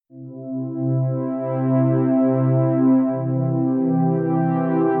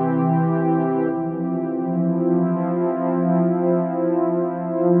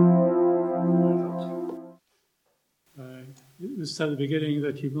said at the beginning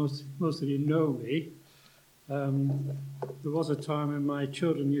that most of you know me. There was a time when my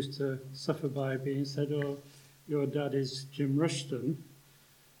children used to suffer by being said, "Oh, your dad is Jim Rushton,"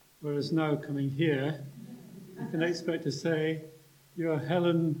 whereas now coming here, you can expect to say, "You're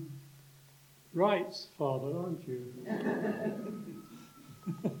Helen Wright's father, aren't you?"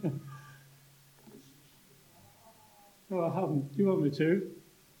 No, I haven't. Do you want me to?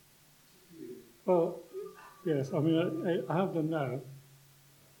 Well, yes, I mean, I have them now.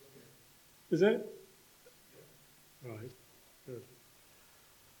 Is it? Right, good.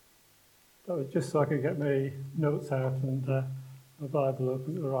 That was just so I could get my notes out and my Bible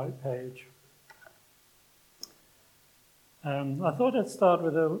open to the right page. I thought I'd start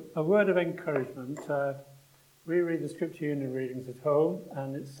with a word of encouragement. We read the scripture unit readings at home,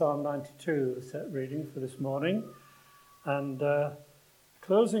 and it's Psalm 92, the set reading for this morning. And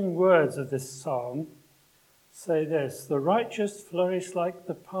closing words of this psalm say this: "The righteous flourish like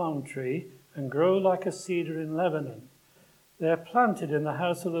the palm tree and grow like a cedar in Lebanon. They are planted in the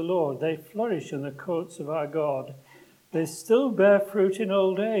house of the Lord. They flourish in the courts of our God. They still bear fruit in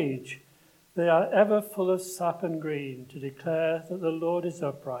old age. They are ever full of sap and green, to declare that the Lord is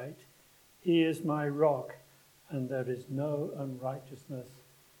upright. He is my rock, and there is no unrighteousness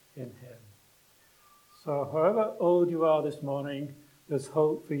in him." So however old you are this morning, there's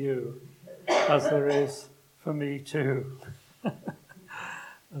hope for you, as there is for me too,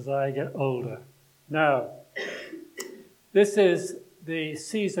 as I get older. Now, this is the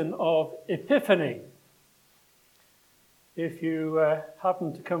season of Epiphany. If you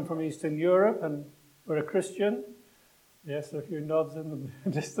happen to come from Eastern Europe and were a Christian, yes, a few nods in the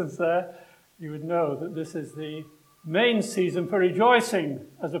distance there, you would know that this is the main season for rejoicing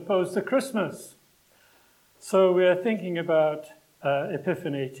as opposed to Christmas. So we are thinking about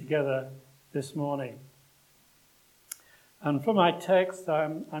Epiphany together this morning. And for my text,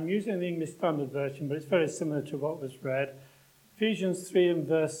 I'm using the English Standard Version, but it's very similar to what was read. Ephesians 3 and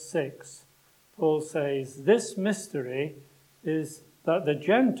verse 6, Paul says, "This mystery is that the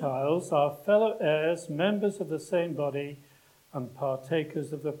Gentiles are fellow heirs, members of the same body, and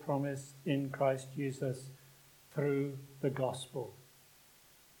partakers of the promise in Christ Jesus through the gospel."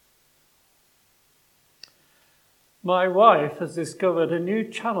 My wife has discovered a new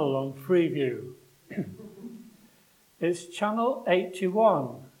channel on Freeview. It's channel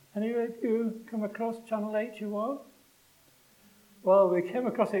 81. Any of you come across channel 81? Well, we came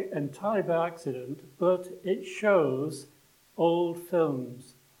across it entirely by accident, but it shows old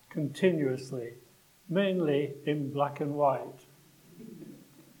films continuously, mainly in black and white.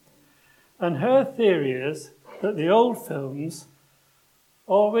 And her theory is that the old films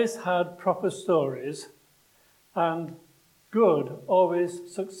always had proper stories, and good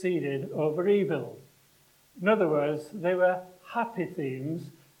always succeeded over evil. In other words, they were happy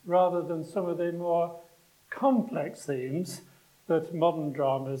themes rather than some of the more complex themes that modern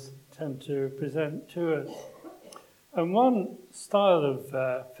dramas tend to present to us. And one style of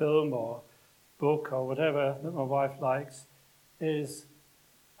film or book or whatever that my wife likes is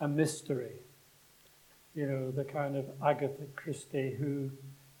a mystery. You know, the kind of Agatha Christie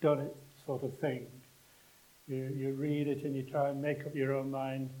whodunit sort of thing. You read it and you try and make up your own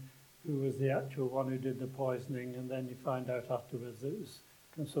mind who was the actual one who did the poisoning, and then you find out afterwards it was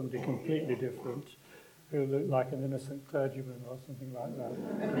somebody completely different who looked like an innocent clergyman or something like that.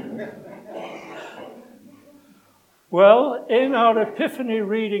 Well, in our Epiphany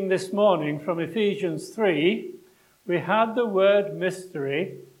reading this morning from Ephesians 3, we had the word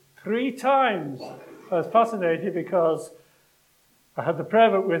mystery 3 times. I was fascinated because I had the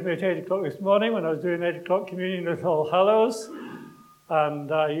prayer book with me at 8 o'clock this morning when I was doing 8 o'clock communion with All Hallows,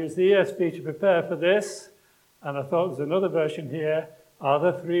 and I used the ESV to prepare for this, and I thought there's another version here. Are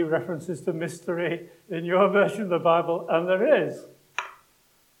there 3 references to mystery in your version of the Bible? And there is.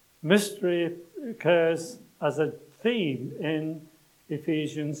 Mystery occurs as a theme in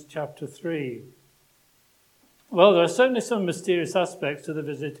Ephesians chapter 3. Well, there are certainly some mysterious aspects to the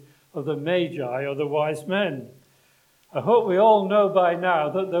visit of the Magi, or the wise men. I hope we all know by now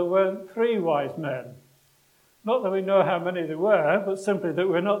that there weren't 3 wise men. Not that we know how many there were, but simply that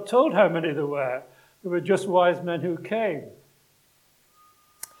we're not told how many there were. There were just wise men who came.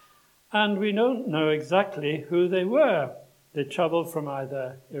 And we don't know exactly who they were. They travelled from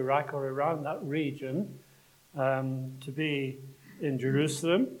either Iraq or around that region to be in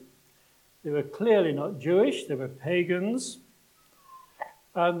Jerusalem. They were clearly not Jewish, they were pagans.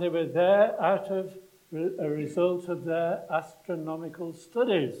 And they were there out of a result of their astronomical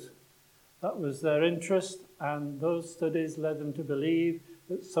studies. That was their interest, and those studies led them to believe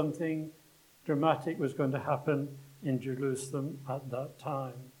that something dramatic was going to happen in Jerusalem at that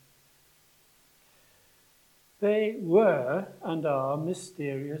time. They were and are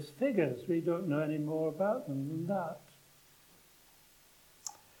mysterious figures. We don't know any more about them than that.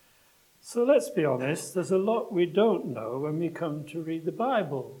 So let's be honest, there's a lot we don't know when we come to read the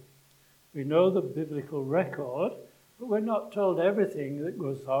Bible. We know the biblical record, but we're not told everything that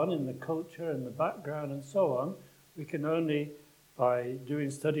goes on in the culture and the background and so on. We can only, by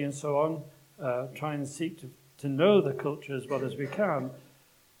doing study and so on, try and seek to know the culture as well as we can.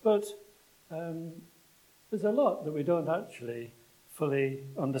 But there's a lot that we don't actually fully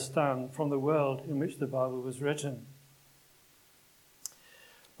understand from the world in which the Bible was written.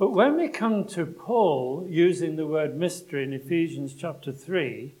 But when we come to Paul using the word mystery in Ephesians chapter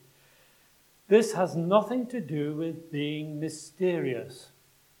 3, this has nothing to do with being mysterious.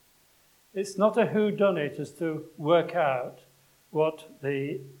 It's not a whodunit as to work out what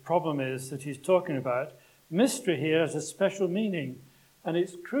the problem is that he's talking about. Mystery here has a special meaning, and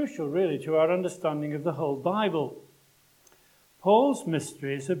it's crucial really to our understanding of the whole Bible. Paul's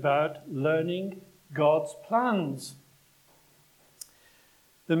mystery is about learning God's plans.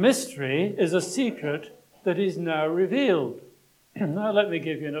 The mystery is a secret that is now revealed. Now let me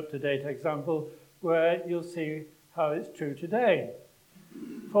give you an up-to-date example where you'll see how it's true today.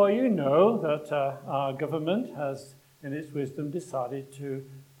 For you know that our government has, in its wisdom, decided to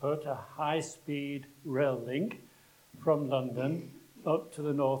put a high-speed rail link from London up to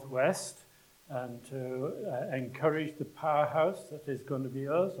the northwest and to encourage the powerhouse that is going to be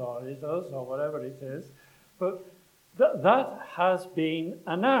us or whatever it is. But that has been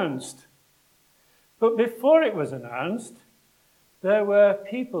announced. But before it was announced, there were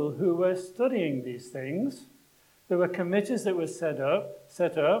people who were studying these things. There were committees that were set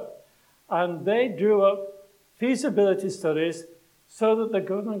up, and they drew up feasibility studies so that the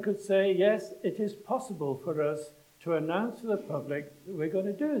government could say, yes, it is possible for us to announce to the public that we're going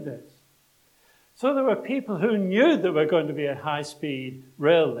to do this. So there were people who knew there were going to be a high-speed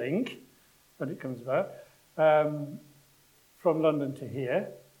rail link, when it comes about, from London to here.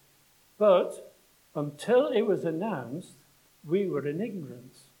 But until it was announced, we were in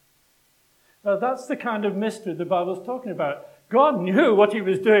ignorance. Now that's the kind of mystery the Bible's talking about. God knew what he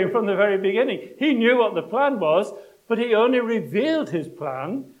was doing from the very beginning. He knew what the plan was, but he only revealed his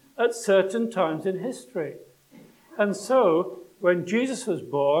plan at certain times in history. And so, when Jesus was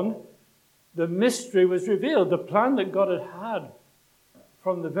born, the mystery was revealed. The plan that God had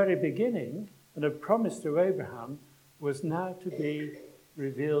from the very beginning and had promised to Abraham was now to be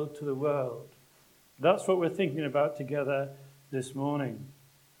revealed to the world. That's what we're thinking about together this morning.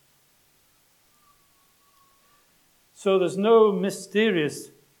 So there's no mysterious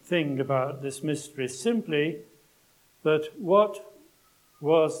thing about this mystery, simply that what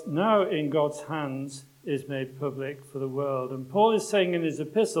was now in God's hands is made public for the world. And Paul is saying in his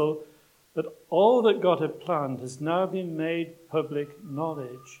epistle that all that God had planned has now been made public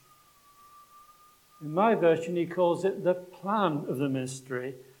knowledge. In my version, he calls it the plan of the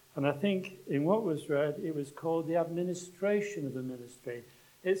mystery. And I think in what was read, it was called the administration of the ministry.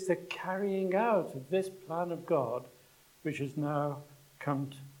 It's the carrying out of this plan of God, which has now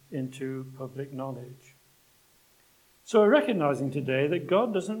come into public knowledge. So we're recognizing today that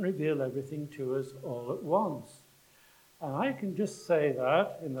God doesn't reveal everything to us all at once. And I can just say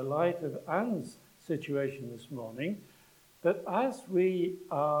that in the light of Anne's situation this morning, that as we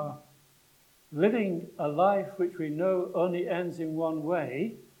are living a life which we know only ends in one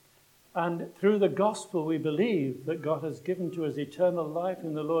way, and through the gospel we believe that God has given to us eternal life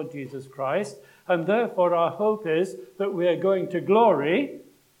in the Lord Jesus Christ, and therefore our hope is that we are going to glory.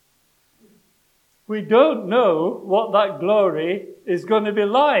 We don't know what that glory is going to be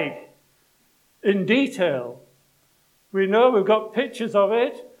like in detail. We know we've got pictures of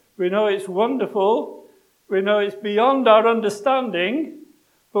it. We know it's wonderful. We know it's beyond our understanding.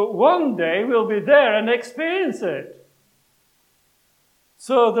 But one day we'll be there and experience it.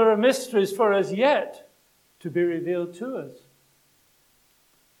 So there are mysteries for us yet to be revealed to us.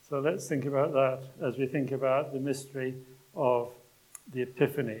 So let's think about that as we think about the mystery of the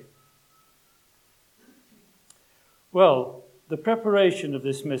Epiphany. Well, the preparation of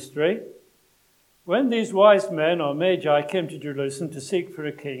this mystery. When these wise men or magi came to Jerusalem to seek for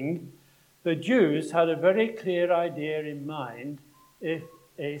a king, the Jews had a very clear idea in mind if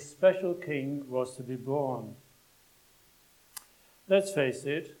a special king was to be born. Let's face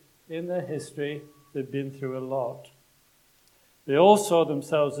it, in their history, they've been through a lot. They all saw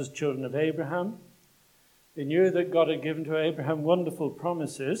themselves as children of Abraham. They knew that God had given to Abraham wonderful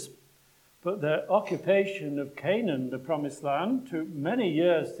promises, but their occupation of Canaan, the promised land, took many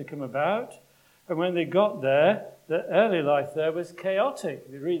years to come about. And when they got there, the early life there was chaotic.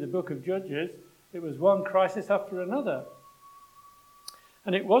 If you read the book of Judges, it was one crisis after another.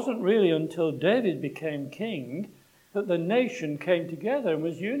 And it wasn't really until David became king that the nation came together and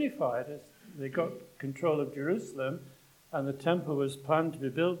was unified. As they got control of Jerusalem and the temple was planned to be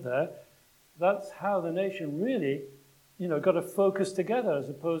built there, that's how the nation really, got to focus together as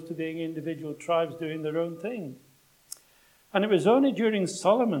opposed to being individual tribes doing their own thing. And it was only during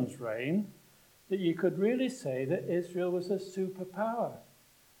Solomon's reign that you could really say that Israel was a superpower.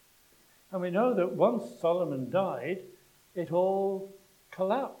 And we know that once Solomon died, it all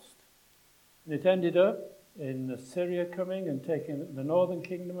collapsed. And it ended up in Assyria coming and taking the northern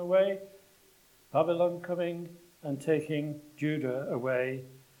kingdom away, Babylon coming and taking Judah away,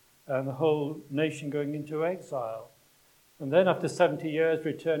 and the whole nation going into exile. And then after 70 years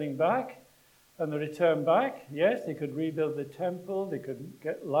returning back, and the return back, yes, they could rebuild the temple, they could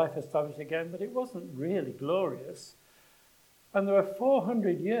get life established again, but it wasn't really glorious. And there were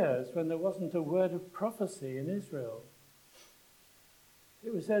 400 years when there wasn't a word of prophecy in Israel.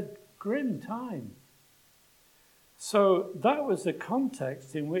 It was a grim time. So that was the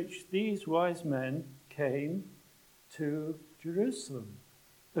context in which these wise men came to Jerusalem.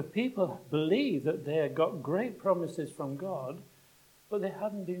 The people believed that they had got great promises from God, but they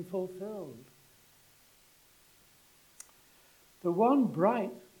hadn't been fulfilled. The one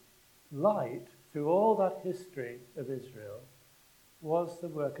bright light through all that history of Israel was the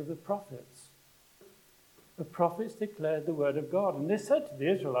work of the prophets. The prophets declared the word of God, and they said to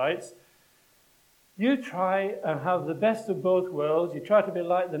the Israelites, you try and have the best of both worlds, you try to be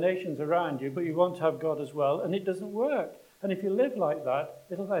like the nations around you, but you want to have God as well, and it doesn't work. And if you live like that,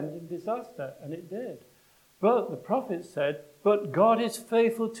 it'll end in disaster, and it did. But the prophets said, but God is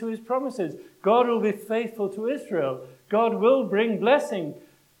faithful to his promises. God will be faithful to Israel. God will bring blessing.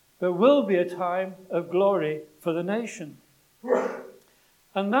 There will be a time of glory for the nation.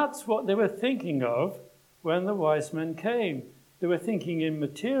 And that's what they were thinking of when the wise men came. They were thinking in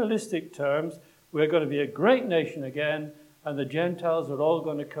materialistic terms, we're going to be a great nation again, and the Gentiles are all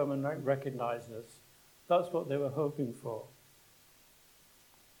going to come and recognize us. That's what they were hoping for.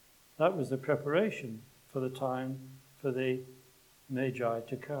 That was the preparation for the time for the Magi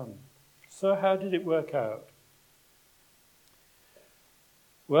to come. So how did it work out?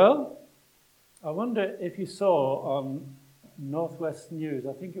 Well, I wonder if you saw on Northwest News,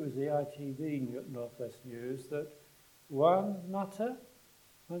 I think it was the ITV Northwest News, that Juan Mata,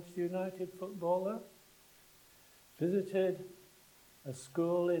 Manchester United footballer, visited a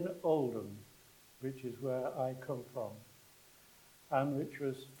school in Oldham, which is where I come from, and which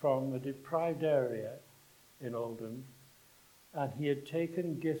was from a deprived area in Oldham, and he had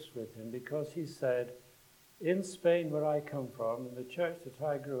taken gifts with him because he said, in Spain where I come from, and the church that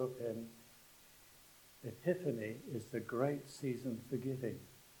I grew up in, Epiphany is the great season for giving.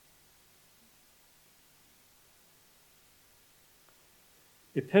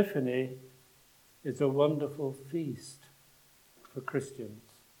 Epiphany is a wonderful feast for Christians,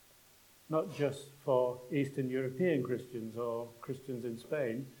 not just for Eastern European Christians or Christians in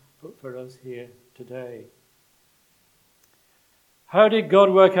Spain, but for us here today. How did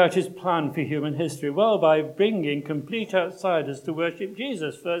God work out his plan for human history? Well, by bringing complete outsiders to worship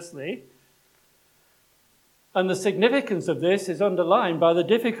Jesus, firstly. And the significance of this is underlined by the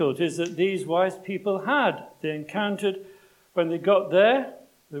difficulties that these wise people had. They encountered, when they got there,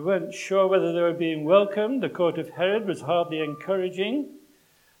 they weren't sure whether they were being welcomed. The court of Herod was hardly encouraging.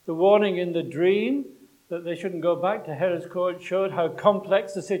 The warning in the dream that they shouldn't go back to Herod's court showed how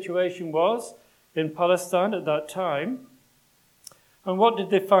complex the situation was in Palestine at that time. And what did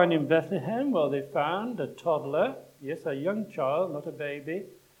they find in Bethlehem? Well, they found a toddler, yes, a young child, not a baby.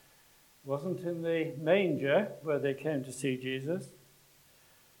 Wasn't in the manger where they came to see Jesus.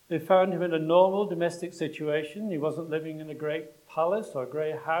 They found him in a normal domestic situation. He wasn't living in a great palace or a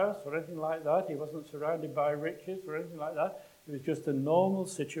great house or anything like that. He wasn't surrounded by riches or anything like that. It was just a normal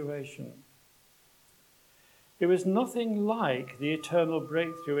situation. It was nothing like the eternal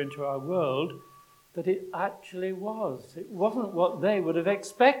breakthrough into our world that it actually was. It wasn't what they would have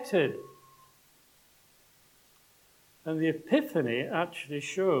expected. And the Epiphany actually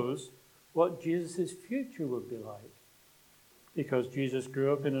shows what Jesus' future would be like. Because Jesus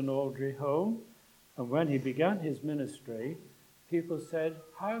grew up in an ordinary home, and when he began his ministry, people said,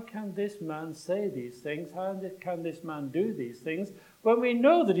 how can this man say these things? How can this man do these things when we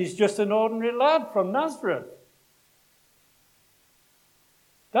know that he's just an ordinary lad from Nazareth?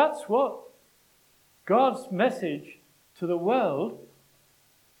 That's what God's message to the world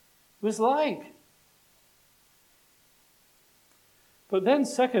was like. But then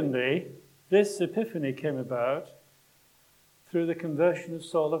secondly, This epiphany came about through the conversion of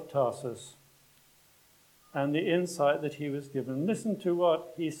Saul of Tarsus and the insight that he was given. Listen to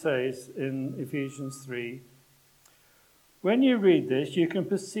what he says in Ephesians 3. When you read this, you can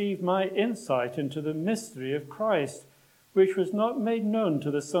perceive my insight into the mystery of Christ, which was not made known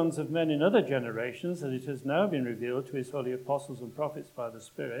to the sons of men in other generations, as it has now been revealed to his holy apostles and prophets by the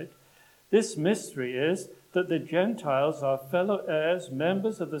Spirit. This mystery is that the Gentiles are fellow heirs,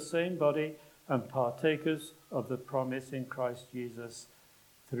 members of the same body, and partakers of the promise in Christ Jesus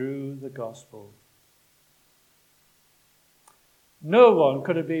through the gospel. No one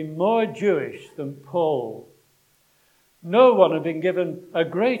could have been more Jewish than Paul. No one had been given a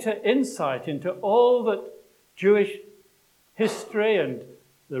greater insight into all that Jewish history and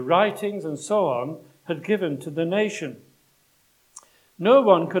the writings and so on had given to the nation. No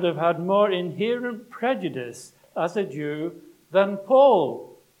one could have had more inherent prejudice as a Jew than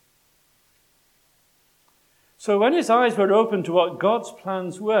Paul. So when his eyes were opened to what God's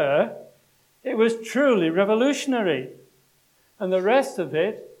plans were, it was truly revolutionary. And the rest of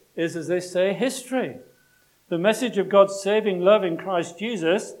it is, as they say, history. The message of God's saving love in Christ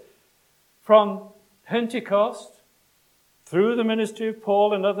Jesus from Pentecost through the ministry of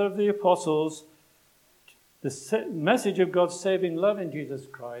Paul and other of the apostles, the message of God's saving love in Jesus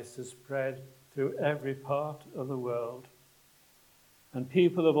Christ has spread through every part of the world. And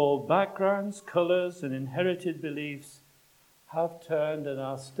people of all backgrounds, colours, and inherited beliefs have turned and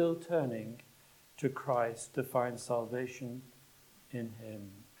are still turning to Christ to find salvation in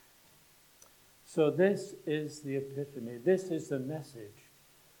him. So this is the Epiphany. This is the message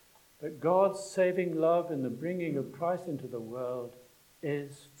that God's saving love in the bringing of Christ into the world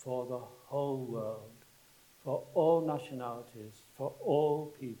is for the whole world, for all nationalities, for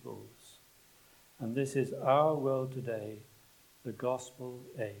all peoples. And this is our world today, the gospel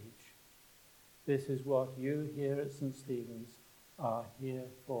age. This is what you here at St. Stephen's are here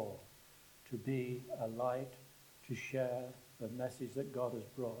for, to be a light, to share the message that God has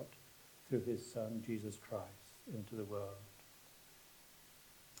brought through his Son, Jesus Christ, into the world.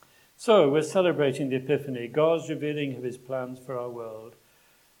 So we're celebrating the Epiphany, God's revealing of his plans for our world.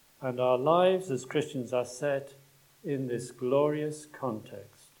 And our lives as Christians are set in this glorious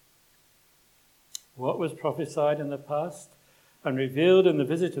context. What was prophesied in the past and revealed in the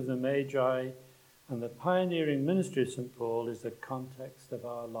visit of the Magi and the pioneering ministry of St. Paul is the context of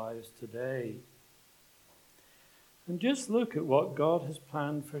our lives today. And just look at what God has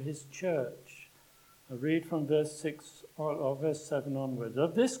planned for his church. I read from verse 6 or verse 7 onwards.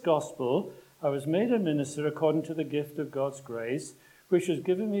 Of this gospel I was made a minister according to the gift of God's grace, which was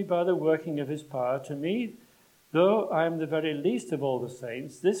given me by the working of his power. To me, though I am the very least of all the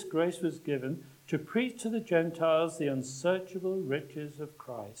saints, this grace was given to preach to the Gentiles the unsearchable riches of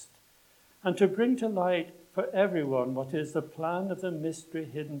Christ, and to bring to light for everyone what is the plan of the mystery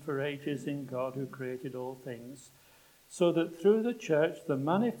hidden for ages in God who created all things, so that through the church the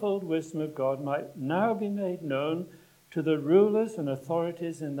manifold wisdom of God might now be made known to the rulers and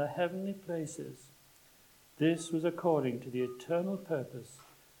authorities in the heavenly places. This was according to the eternal purpose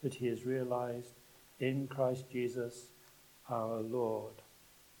that he has realized in Christ Jesus our Lord.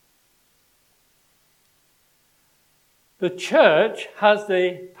 The church has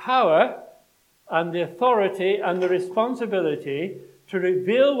the power and the authority and the responsibility to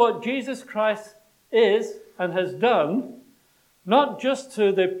reveal what Jesus Christ is and has done, not just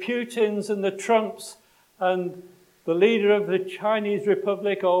to the Putins and the Trumps and the leader of the Chinese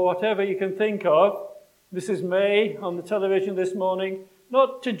Republic or whatever you can think of, Mrs. May on the television this morning,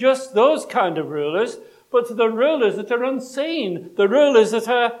 not to just those kind of rulers, but to the rulers that are unseen, the rulers that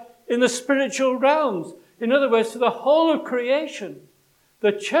are in the spiritual realms. In other words, to the whole of creation.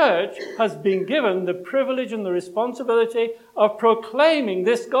 The church has been given the privilege and the responsibility of proclaiming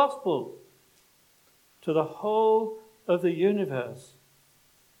this gospel to the whole of the universe.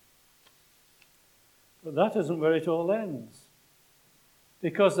 But that isn't where it all ends.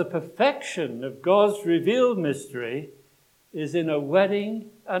 Because the perfection of God's revealed mystery is in a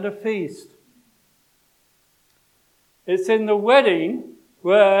wedding and a feast. It's in the wedding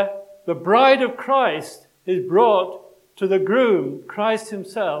where the bride of Christ is brought to the groom, Christ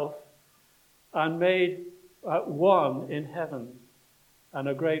himself, and made at one in heaven. And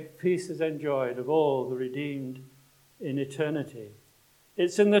a great feast is enjoyed of all the redeemed in eternity.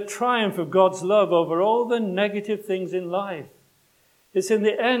 It's in the triumph of God's love over all the negative things in life. It's in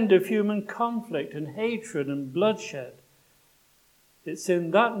the end of human conflict and hatred and bloodshed. It's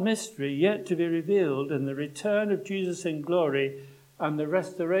in that mystery yet to be revealed in the return of Jesus in glory and the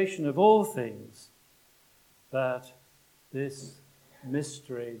restoration of all things that this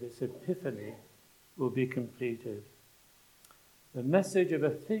mystery, this Epiphany, will be completed. The message of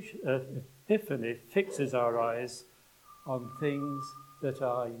Epiphany fixes our eyes on things that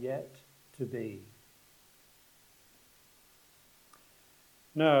are yet to be.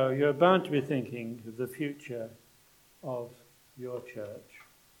 Now, you're bound to be thinking of the future of your church.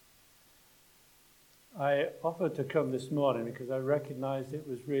 I offered to come this morning because I recognized it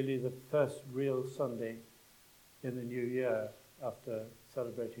was really the first real Sunday in the new year after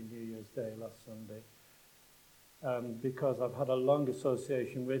celebrating New Year's Day last Sunday. Because I've had a long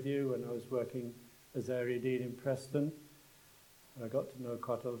association with you when I was working as area dean in Preston. I got to know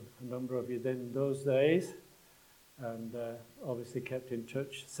quite a number of you in those days, and obviously kept in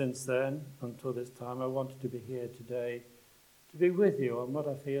touch since then until this time. I wanted to be here today to be with you on what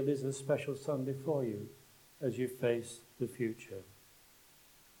I feel is a special Sunday for you as you face the future.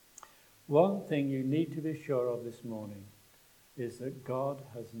 One thing you need to be sure of this morning is that God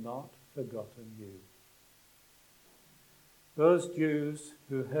has not forgotten you. Those Jews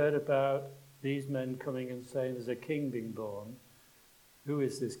who heard about these men coming and saying there's a king being born, who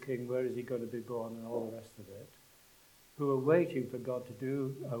is this king, where is he going to be born, and all the rest of it, who were waiting for God to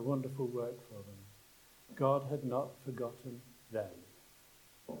do a wonderful work for them. God had not forgotten them.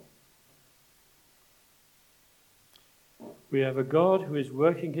 We have a God who is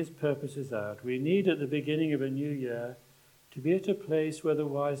working his purposes out. We need at the beginning of a new year to be at a place where the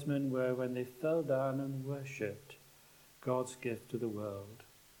wise men were when they fell down and worshipped God's gift to the world.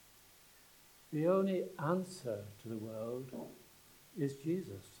 The only answer to the world is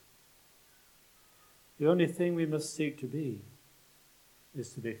Jesus. The only thing we must seek to be is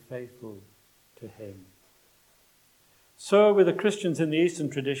to be faithful to him. So, with the Christians in the Eastern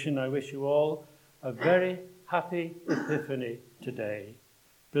tradition, I wish you all a very happy Epiphany today.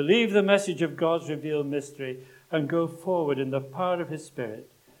 Believe the message of God's revealed mystery and go forward in the power of his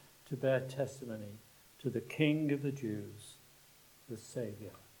Spirit to bear testimony to the King of the Jews, the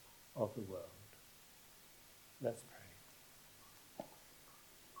Saviour of the world. Let's pray.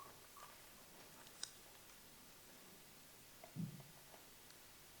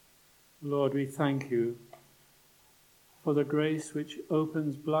 Lord, we thank you for the grace which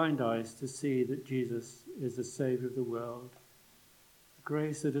opens blind eyes to see that Jesus is the Saviour of the world, the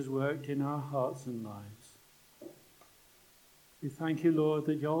grace that has worked in our hearts and lives. We thank you, Lord,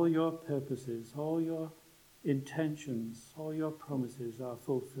 that all your purposes, all your intentions, all your promises are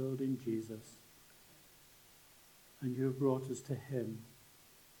fulfilled in Jesus, and you have brought us to him,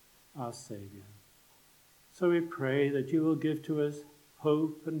 our Saviour. So we pray that you will give to us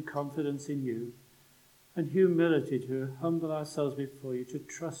hope and confidence in you, and humility to humble ourselves before you, to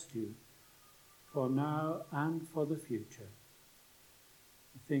trust you for now and for the future.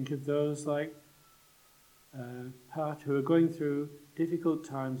 Think of those like Pat who are going through difficult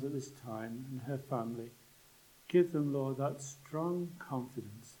times at this time, and her family. Give them, Lord, that strong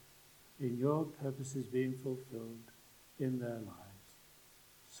confidence in your purposes being fulfilled in their lives.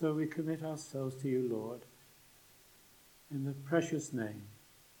 So we commit ourselves to you, Lord, in the precious name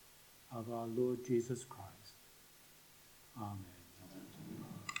of our Lord Jesus Christ. Amen.